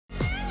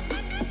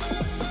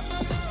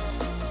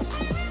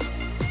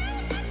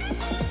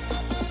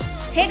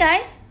Hey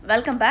guys,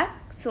 welcome back.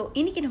 So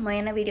இன்னைக்கு நம்ம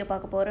என்ன வீடியோ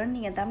பார்க்க போறோம்னு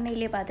நீங்க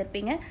thumbnail-லே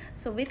பார்த்திருப்பீங்க.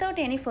 So without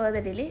any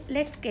further delay,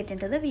 let's get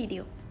into the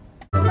video.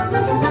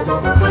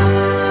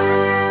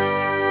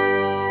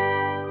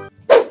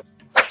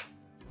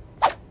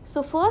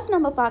 So first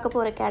நம்ம பார்க்க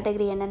போற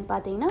கேட்டகரி என்னன்னு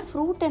பாத்தீங்கன்னா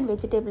fruit and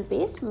vegetable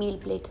based meal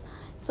plates.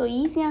 So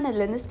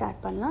ஈஸியானதுல இருந்து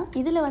ஸ்டார்ட் பண்ணலாம்.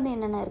 இதுல வந்து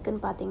என்னென்ன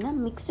இருக்குன்னு பாத்தீங்கன்னா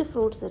mixed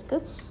fruits இருக்கு.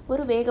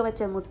 ஒரு வேக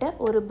வச்ச முட்டை,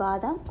 ஒரு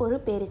பாதாம், ஒரு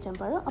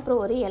பேரிச்சம்பழம்,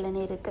 அப்புறம் ஒரு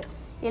இளநீர் இருக்கு.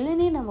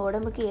 இளநீர் நம்ம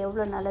உடம்புக்கு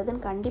எவ்வளவு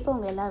நல்லதுன்னு கண்டிப்பா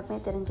உங்க எல்லாருக்குமே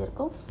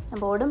தெரிஞ்சிருக்கும்.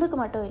 நம்ம உடம்புக்கு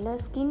மட்டும் இல்ல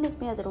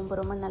ஸ்கின்னுக்குமே அது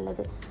ரொம்ப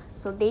நல்லது.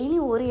 So டெய்லி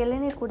ஒரு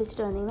இளநீர்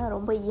குடிச்சிட்டு வந்தீங்கன்னா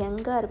ரொம்ப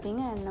யங்கா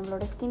இருப்பீங்க and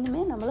நம்மளோட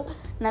ஸ்கின்னுமே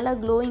நல்லா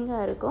க்ளோயிங்கா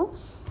இருக்கும்.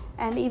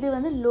 And இது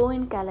வந்து low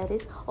in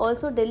calories,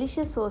 also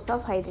delicious source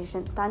of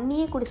hydration.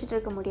 தண்ணியே குடிச்சிட்டு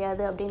இருக்க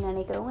முடியாது அப்படின்னு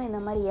நினைக்கிறவங்க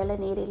இந்த மாதிரி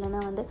இளநீர்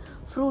இல்லைன்னா வந்து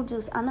ஃப்ரூட்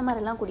ஜூஸ் அந்த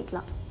மாதிரிலாம்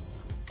குடிக்கலாம்.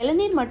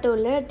 இளநீர் மட்டும்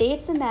இல்லை,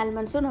 டேட்ஸ் அண்ட்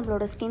ஆல்மண்ட்ஸும்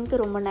நம்மளோட ஸ்கின்க்கு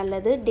ரொம்ப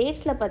நல்லது.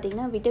 டேட்ஸில்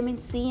பார்த்தீங்கன்னா விட்டமின்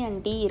சி அண்ட்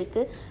டி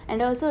இருக்குது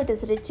and also it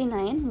is rich in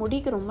iron,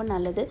 முடிக்கு ரொம்ப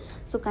நல்லது.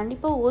 ஸோ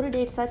கண்டிப்பாக ஒரு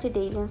டேட்ஸாச்சும்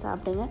டெய்லியும்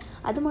சாப்பிடுங்க.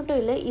 அது மட்டும்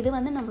இல்லை, இது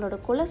வந்து நம்மளோட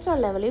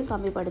கொலஸ்ட்ரால் லெவலையும்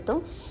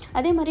கம்மிப்படுத்தும்.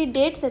 அதே மாதிரி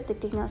டேட்ஸ்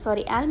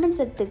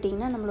ஆல்மண்ட்ஸ்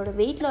எடுத்துக்கிட்டிங்கன்னா நம்மளோட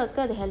வெயிட்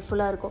லாஸ்க்கு அது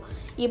ஹெல்ப்ஃபுல்லாக இருக்கும்.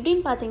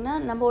 எப்படின்னு பார்த்தீங்கன்னா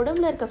நம்ம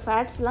உடம்புல இருக்க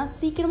ஃபேட்ஸ்லாம்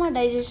சீக்கிரமாக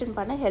டைஜஷன்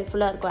பண்ண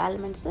ஹெல்ப்ஃபுல்லாக இருக்கும்.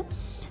 ஆல்மண்ட்ஸு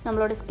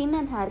நம்மளோட ஸ்கின்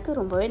அண்ட் ஹேருக்கு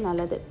ரொம்பவே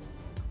நல்லது.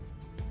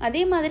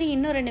 அதே மாதிரி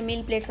இன்னும் 2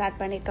 மீல் பிளேட்ஸ் ஆட்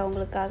பண்ணியிருக்கேன்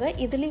உங்களுக்காக.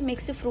 இதுலேயும்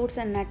மிக்ஸ்டு ஃப்ரூட்ஸ்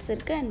அண்ட் நட்ஸ்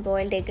இருக்குது அண்ட்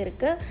பாயில்டு எக்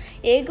இருக்குது.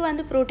 எக்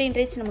வந்து ப்ரோட்டீன்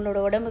ரிச், நம்மளோட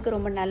உடம்புக்கு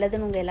ரொம்ப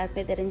நல்லதுன்னு உங்கள்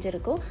எல்லாருக்குமே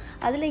தெரிஞ்சிருக்கும்.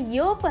 அதில்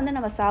யோக் வந்து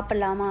நம்ம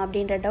சாப்பிட்லாமா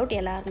அப்படின்ற டவுட்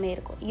எல்லாருக்குமே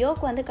இருக்கும்.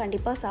 யோக் வந்து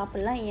கண்டிப்பாக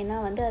சாப்பிட்லாம், ஏன்னா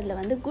வந்து அதில்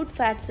வந்து குட்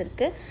ஃபேட்ஸ்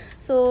இருக்குது.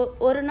 ஸோ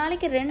ஒரு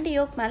நாளைக்கு 2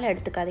 யோக் மேலே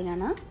எடுத்துக்காதீங்க.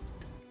 ஆனால்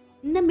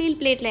இந்த மீல்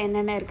பிளேட்டில்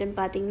என்னென்ன இருக்குதுன்னு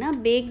பார்த்தீங்கன்னா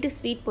பேக்டு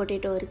ஸ்வீட்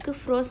பொட்டேட்டோ இருக்குது,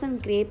 ஃப்ரோசன்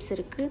கிரேப்ஸ்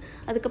இருக்குது,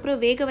 அதுக்கப்புறம்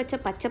வேக வச்ச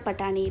பச்சை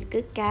பட்டாணி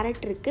இருக்குது,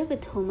 கேரட் இருக்குது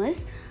வித்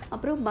ஹுமஸ்,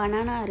 அப்புறம்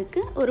பனானா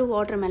இருக்குது, ஒரு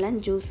வாட்டர்மெலன்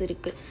ஜூஸ்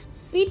இருக்குது.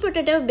 ஸ்வீட்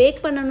பொட்டேட்டோ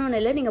பேக் பண்ணணும்னு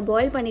இல்லை, நீங்கள்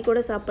பாயில் பண்ணி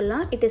கூட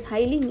சாப்பிட்லாம். It is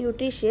highly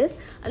nutritious.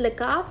 அதில்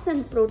கார்ப்ஸ்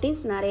அண்ட்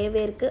ப்ரோட்டீன்ஸ்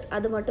நிறையவே இருக்குது.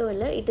 அது மட்டும்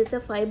இல்லை, it is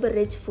a fibre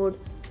rich food.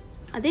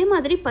 அதே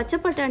மாதிரி பச்சை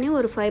பட்டாணியும்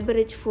ஒரு ஃபைபர்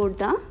ரிச் ஃபுட்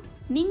தான்.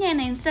 நீங்கள்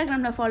என்னை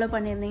இன்ஸ்டாகிராமில் ஃபாலோ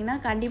பண்ணியிருந்தீங்கன்னா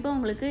கண்டிப்பாக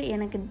உங்களுக்கு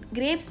எனக்கு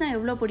கிரேப்ஸ்னால்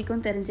எவ்வளோ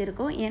பிடிக்கும்னு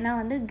தெரிஞ்சிருக்கும். ஏன்னா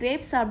வந்து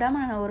கிரேப்ஸ்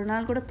சாப்பிடாமல் நான் ஒரு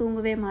நாள் கூட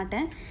தூங்கவே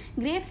மாட்டேன்.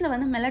 கிரேப்ஸில்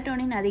வந்து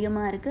மெலட்டோனின்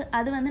அதிகமாக இருக்குது.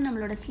 அது வந்து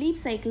நம்மளோட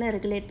ஸ்லீப் சைக்கிளை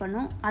ரெகுலேட்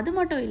பண்ணும். அது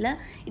மட்டும் இல்லை,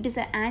 it is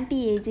a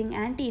anti ageing,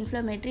 anti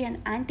inflammatory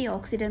and anti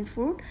accident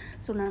fruit.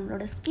 So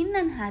நம்மளோட ஸ்கின்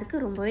அண்ட்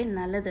ஹேருக்கு ரொம்பவே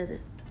நல்லது அது.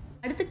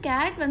 அடுத்து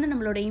கேரட் வந்து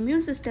நம்மளோட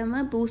இம்யூன் சிஸ்டமை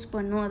பூஸ்ட்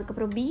பண்ணும்,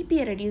 அதுக்கப்புறம்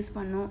பிபியை ரெடியூஸ்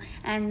பண்ணும்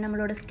அண்ட்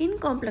நம்மளோட ஸ்கின்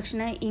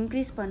காம்ப்ளெக்ஷனை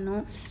இன்க்ரீஸ்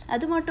பண்ணும்.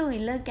 அது மட்டும்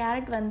இல்லை,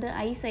 கேரட் வந்து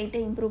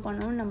ஐசைட்டை இம்ப்ரூவ்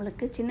பண்ணணும்னு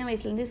நம்மளுக்கு சின்ன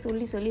வயசுலேருந்தே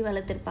சொல்லி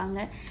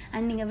வளர்த்துருப்பாங்க.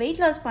 அண்ட் நீங்கள்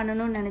வெயிட் லாஸ்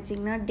பண்ணணும்னு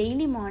நினச்சிங்கன்னா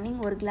டெய்லி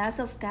மார்னிங் ஒரு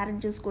கிளாஸ் ஆஃப்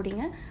கேரட் ஜூஸ்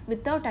குடிங்க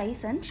வித்தவுட்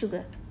ஐஸ் அண்ட்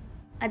சுகர்.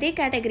 அதே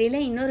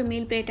கேட்டகரியில் இன்னொரு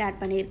மீல் பிளேட் ஆட்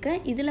பண்ணியிருக்கேன்.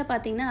 இதில்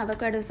பார்த்தீங்கன்னா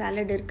அவகாடோ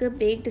சாலட் இருக்குது,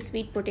 பேக்டு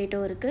ஸ்வீட் பொட்டேட்டோ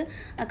இருக்குது,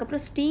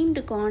 அதுக்கப்புறம்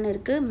ஸ்டீம்டு கார்ன்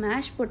இருக்குது,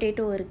 மேஷ்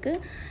பொட்டேட்டோ இருக்குது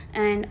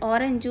அண்ட்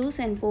ஆரஞ்ச் ஜூஸ்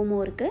அண்ட் போமோ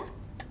இருக்குது.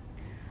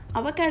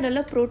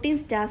 அவகாடோவில்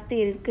ப்ரோட்டீன்ஸ் ஜாஸ்தி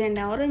இருக்குது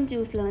அண்ட் ஆரஞ்ச்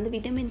ஜூஸில் வந்து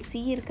விட்டமின்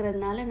சி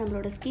இருக்கிறதுனால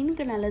நம்மளோட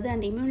ஸ்கின்னுக்கு நல்லது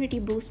அண்ட்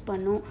இம்யூனிட்டி பூஸ்ட்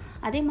பண்ணும்.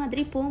 அதே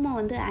மாதிரி போமோ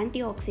வந்து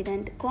ஆன்டி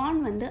ஆக்சிடென்ட்,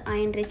 கார்ன் வந்து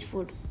அயன் ரிச்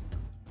ஃபுட்.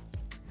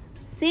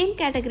 சேம்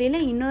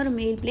கேட்டகரியில் இன்னொரு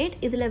மீல் பிளேட்.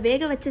 இதில்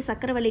வேக வச்ச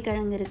சக்கரவள்ளி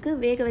கிழங்கு இருக்குது,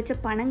 வேக வச்ச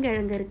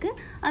பனங்கிழங்கு இருக்குது,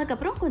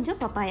 அதுக்கப்புறம் கொஞ்சம்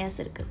பப்பாயாஸ்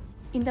இருக்குது.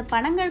 இந்த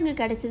பனங்கிழங்கு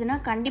கிடைச்சிதுன்னா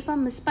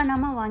கண்டிப்பாக மிஸ்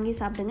பண்ணாமல் வாங்கி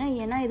சாப்பிடுங்க.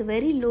 ஏன்னா இது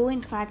very low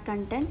in fat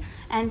content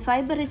and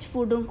fibre rich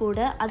ஃபுட்டும் கூட.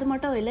 அது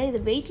மட்டும் இல்லை,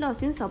 இது வெயிட்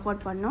லாஸையும்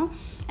சப்போர்ட் பண்ணும்.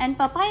 அண்ட்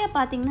பப்பாயா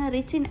பார்த்திங்கன்னா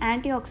rich in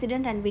anti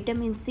accident and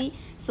vitamin C.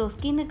 So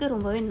ஸ்கின்னுக்கு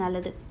ரொம்பவே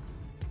நல்லது.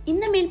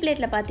 இந்த மீல்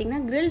பிளேட்டில் பார்த்தீங்கன்னா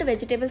grilled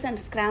vegetables and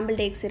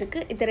scrambled X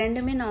இருக்குது. இது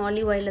ரெண்டுமே நான்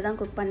ஆலிவ் ஆயிலில் தான்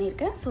குக்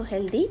பண்ணியிருக்கேன். So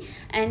healthy.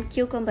 அண்ட்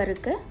கியூக்கம்பர்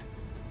இருக்குது.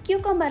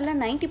 கியூக்கம்பரில்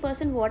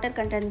 90% வாட்டர்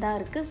கண்டென்ட் தான்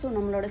இருக்குது. ஸோ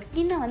நம்மளோட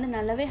ஸ்கின்னை வந்து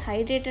நல்லாவே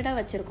ஹைட்ரேட்டடாக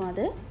வச்சுருக்கோம்.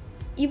 அது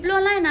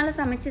இவ்வளோலாம் என்னால்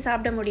சமைச்சு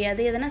சாப்பிட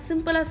முடியாது, எதனா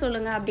சிம்பிளாக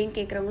சொல்லுங்கள் அப்படின்னு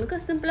கேட்குறவங்களுக்கு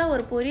சிம்பிளாக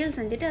ஒரு பொரியல்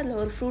செஞ்சுட்டு அதில்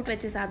ஒரு ஃப்ரூட்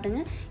வச்சு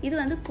சாப்பிடுங்க. இது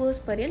வந்து கோஸ்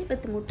பொரியல்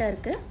வித் முட்டை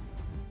இருக்குது.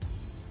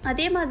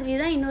 அதே மாதிரி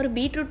தான் இன்னொரு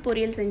பீட்ரூட்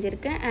பொரியல்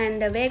செஞ்சுருக்கேன்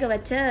அண்ட் வேக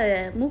வச்ச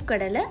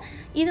மூக்கடலை.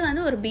 இது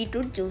வந்து ஒரு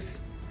பீட்ரூட் ஜூஸ்.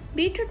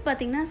 பீட்ரூட்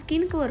பார்த்திங்கன்னா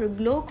ஸ்கின்னுக்கு ஒரு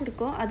க்ளோ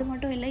கொடுக்கும். அது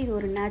மட்டும் இல்லை, இது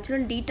ஒரு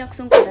நேச்சுரல்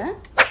டீடாக்ஸும் கூட.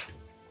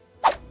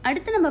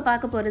 அடுத்து நம்ம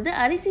பார்க்க போகிறது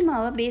அரிசி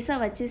மாவை பேஸாக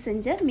வச்சு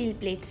செஞ்ச மீல்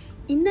பிளேட்ஸ்.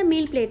 இந்த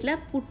மீல்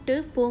பிளேட்டில் புட்டு,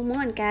 போமோ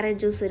அண்ட்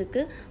கேரட் ஜூஸ்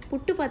இருக்குது.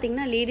 புட்டு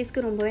பார்த்திங்கன்னா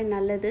லேடிஸ்க்கு ரொம்பவே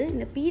நல்லது.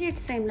 இந்த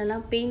பீரியட்ஸ்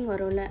டைம்லலாம் பெயின்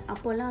வரும்ல,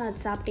 அப்போல்லாம்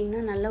அது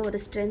சாப்பிட்டிங்கன்னா நல்ல ஒரு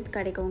ஸ்ட்ரென்த்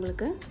கிடைக்கும்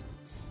உங்களுக்கு.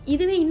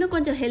 இதுவே இன்னும்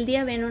கொஞ்சம்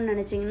ஹெல்த்தியாக வேணும்னு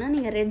நினச்சிங்கன்னா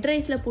நீங்கள் ரெட்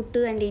ரைஸில் புட்டு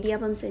அண்ட்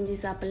இடியாப்பம் செஞ்சு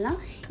சாப்பிட்லாம்.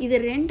 இது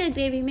 2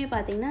 கிரேவியுமே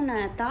பார்த்திங்கன்னா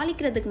நான்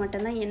தாளிக்கிறதுக்கு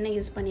மட்டும்தான் எண்ணெய்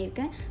யூஸ்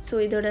பண்ணியிருக்கேன்.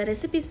 ஸோ இதோட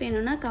ரெசிபிஸ்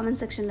வேணும்னா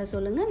கமெண்ட் செக்ஷனில்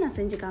சொல்லுங்கள், நான்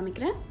செஞ்சு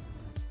காமிக்கிறேன்.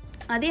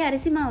 அதே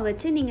அரிசி மாவை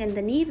வச்சு நீங்கள்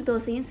இந்த நீர்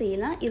தோசையும்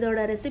செய்யலாம்.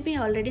 இதோட ரெசிபி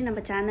ஆல்ரெடி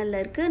நம்ம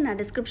சேனலில் இருக்குது, நான்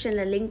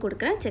டிஸ்கிரிப்ஷனில் லிங்க்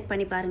கொடுக்குறேன், செக்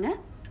பண்ணி பாருங்கள்.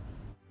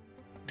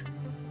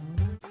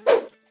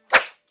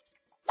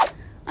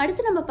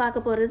 அடுத்து நம்ம பார்க்க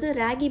போகிறது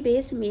ராகி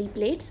பேஸ்ட் மீல்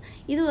பிளேட்ஸ்.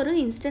 இது ஒரு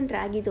இன்ஸ்டன்ட்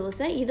ராகி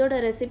தோசை. இதோட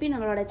ரெசிபி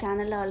நம்மளோட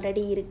சேனலில்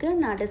ஆல்ரெடி இருக்குது,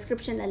 நான்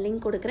டிஸ்கிரிப்ஷனில்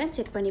லிங்க் கொடுக்குறேன்,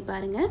 செக் பண்ணி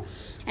பாருங்கள்.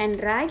 அண்ட்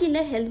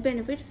ராகியில் ஹெல்த்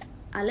பெனிஃபிட்ஸ்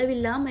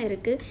அளவில்லாமல்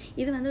இருக்குது.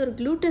 இது வந்து ஒரு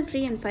gluten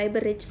free and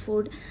fiber rich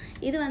food.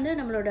 இது வந்து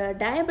நம்மளோட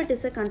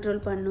டயபெட்டிஸை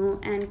கண்ட்ரோல் பண்ணும்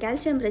அண்ட்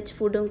கால்சியம் ரிச்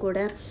ஃபுட்டும் கூட.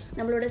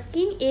 நம்மளோட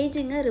ஸ்கின்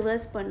ஏஜிங்கை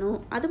ரிவர்ஸ் பண்ணும்.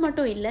 அது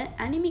மட்டும் இல்லை,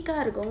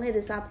 அனிமிக்காக இருக்கவங்க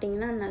இது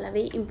சாப்பிட்டிங்கன்னா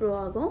நல்லாவே இம்ப்ரூவ்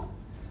ஆகும்.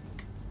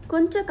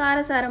 கொஞ்சம்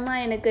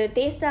காரசாரமாக எனக்கு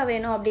டேஸ்ட்டாக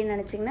வேணும் அப்படின்னு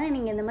நினச்சிங்கன்னா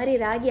நீங்கள் இந்த மாதிரி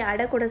ராகி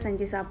அடை கூட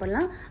செஞ்சு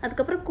சாப்பிட்லாம்.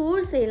 அதுக்கப்புறம்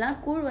கூழ் செய்யலாம்.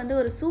 கூழ் வந்து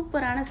ஒரு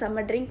சூப்பரான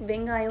சம்மர் ட்ரிங்க்.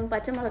 வெங்காயம்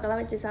பச்சை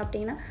மிளகாலாம் வச்சு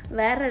சாப்பிட்டிங்கன்னா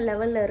வேறு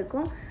லெவலில்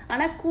இருக்கும்.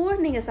 ஆனால்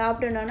கூழ் நீங்கள்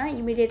சாப்பிடணுன்னா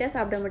இமீடியட்டாக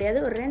சாப்பிட முடியாது.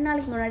 ஒரு 2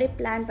 நாளைக்கு முன்னாடி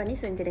பிளான் பண்ணி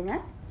செஞ்சுடுங்க.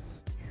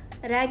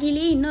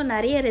 ராகிலேயே இன்னும்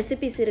நிறைய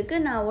ரெசிபிஸ்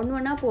இருக்குது. நான்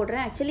ஒன்றா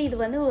போடுறேன். ஆக்சுவலி இது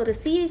வந்து ஒரு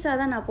சீரீஸாக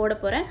தான் நான் போட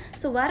போகிறேன்.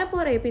 ஸோ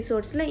வரப்போகிற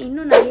எபிசோட்ஸில்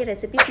இன்னும் நிறைய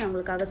ரெசிபிஸ் நான்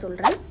உங்களுக்காக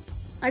சொல்கிறேன்.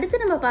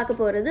 அடுத்து நம்ம பார்க்க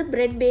போகிறது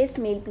பிரெட் பேஸ்ட்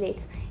மீல்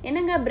பிளேட்ஸ்.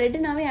 என்னங்க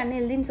பிரெட்னாவே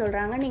அன்ஹெல்தின்னு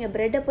சொல்கிறாங்க, நீங்கள்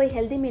பிரெட்டை போய்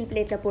ஹெல்தி மீல்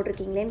பிளேட்டில்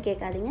போட்டிருக்கீங்களேன்னு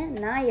கேட்காதீங்க.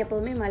 நான்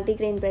எப்போவுமே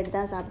மல்டிக்ரெயின் பிரெட்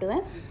தான்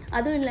சாப்பிடுவேன்.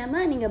 அதுவும்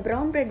இல்லாமல் நீங்கள்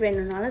ப்ரௌன் பிரெட்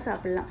வேணும்னாலும்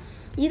சாப்பிட்லாம்.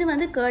 இது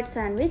வந்து கர்ட்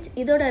சாண்ட்விச்.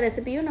 இதோட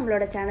ரெசிபியும்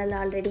நம்மளோட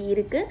சேனலில் ஆல்ரெடி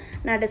இருக்குது.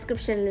 நான்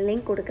டிஸ்கிரிப்ஷனில்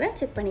லிங்க் கொடுக்குறேன்,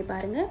 செக் பண்ணி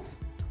பாருங்கள்.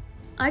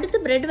 அடுத்து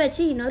பிரெட்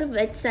வச்சு இன்னொரு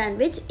வெஜ்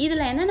சாண்ட்விச்.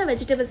 இதில் என்னென்ன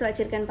வெஜிடபிள்ஸ்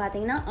வச்சுருக்கேன்னு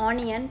பார்த்தீங்கன்னா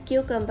onion,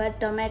 cucumber,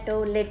 tomato,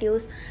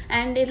 lettuce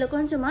and இதில்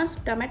கொஞ்சமாக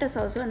டொமேட்டோ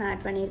சாஸும் நான்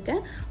ஆட் பண்ணியிருக்கேன்.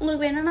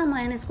 உங்களுக்கு வேணும்னா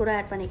மயோனைஸ் கூட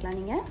ஆட் பண்ணிக்கலாம்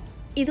நீங்கள்.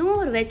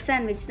 இதுவும் ஒரு வெஜ்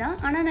சாண்ட்விச் தான்,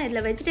 ஆனால் நான்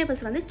இதில்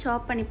வெஜிடபிள்ஸ் வந்து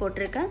சாப் பண்ணி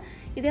போட்டிருக்கேன்.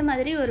 இதே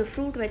மாதிரி ஒரு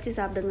ஃப்ரூட் வச்சு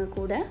சாப்பிடுங்க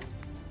கூட.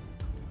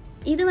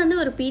 இது வந்து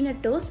ஒரு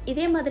பீனட் டோஸ்ட்.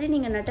 இதே மாதிரி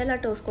நீங்கள் நட்டலா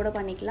டோஸ்ட் கூட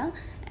பண்ணிக்கலாம்.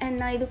 அண்ட்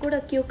நான் இது கூட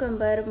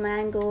கியூக்கம்பர்,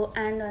 மேங்கோ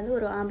அண்ட் வந்து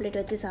ஒரு ஆம்லெட்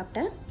வச்சு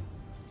சாப்பிட்டேன்.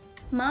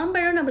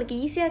 மாம்பழம் நம்மளுக்கு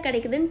ஈஸியாக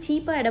கிடைக்குதுன்னு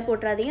சீப்பாக எடை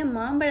போட்டுறாதீங்க.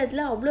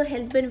 மாம்பழத்தில் அவ்வளோ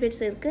ஹெல்த் பெனிஃபிட்ஸ்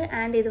இருக்குது.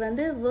 அண்ட் இது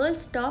வந்து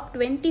world's top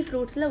 20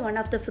 ஃப்ரூட்ஸில் one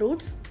of the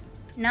fruits.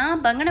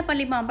 நான்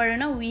பங்கனப்பள்ளி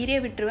மாம்பழம்னா உயிரே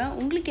விட்டுருவேன்.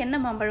 உங்களுக்கு என்ன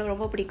மாம்பழம்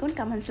ரொம்ப பிடிக்கும்னு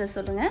கமெண்ட்ஸில்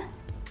சொல்லுங்கள்.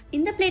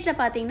 இந்த பிளேட்டில்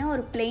பார்த்தீங்கன்னா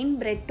ஒரு plain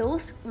bread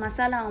toast,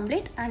 masala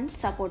omelette and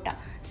சப்போட்டா.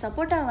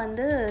 சப்போட்டா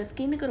வந்து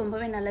ஸ்கின்னுக்கு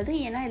ரொம்பவே நல்லது,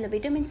 ஏன்னா இதில்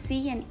விட்டமின் சி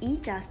அண்ட் இ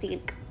ஜாஸ்தி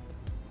இருக்குது.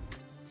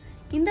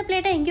 இந்த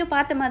பிளேட்டை எங்கேயோ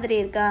பார்த்த மாதிரி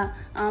இருக்கா?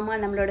 ஆமாம்,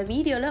 நம்மளோட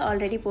வீடியோவில்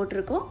ஆல்ரெடி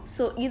போட்டிருக்கோம்.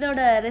 ஸோ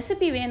இதோட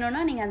ரெசிபி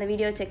வேணும்னா நீங்கள் அந்த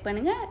வீடியோ செக்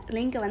பண்ணுங்கள்.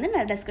 லிங்க்கை வந்து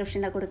நான்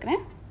டிஸ்கிரிப்ஷனில்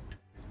கொடுக்குறேன்.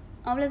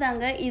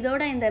 அவ்வளோதாங்க,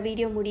 இதோட இந்த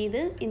வீடியோ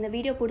முடியுது. இந்த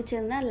வீடியோ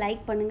பிடிச்சிருந்தா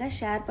லைக் பண்ணுங்கள்,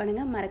 ஷேர்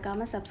பண்ணுங்கள்,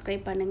 மறக்காமல்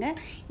சப்ஸ்கிரைப் பண்ணுங்கள்.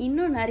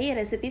 இன்னும் நிறைய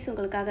ரெசிபிஸ்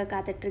உங்களுக்காக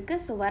காத்துட்ருக்கு.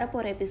 ஸோ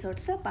வரப்போகிற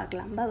எபிசோட்ஸை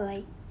பார்க்கலாம்.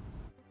 பாய்.